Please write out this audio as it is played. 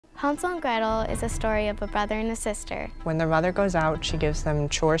Hansel and Gretel is a story of a brother and a sister. When their mother goes out, she gives them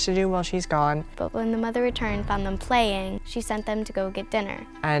chores to do while she's gone. But when the mother returned, found them playing, she sent them to go get dinner.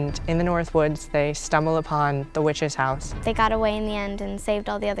 And in the North Woods, they stumble upon the witch's house. They got away in the end and saved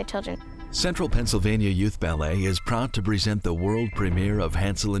all the other children. Central Pennsylvania Youth Ballet is proud to present the world premiere of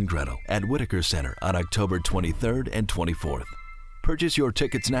Hansel and Gretel at Whitaker Center on October 23rd and 24th. Purchase your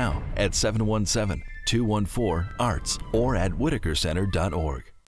tickets now at 717-214-ARTS or at whitakercenter.org.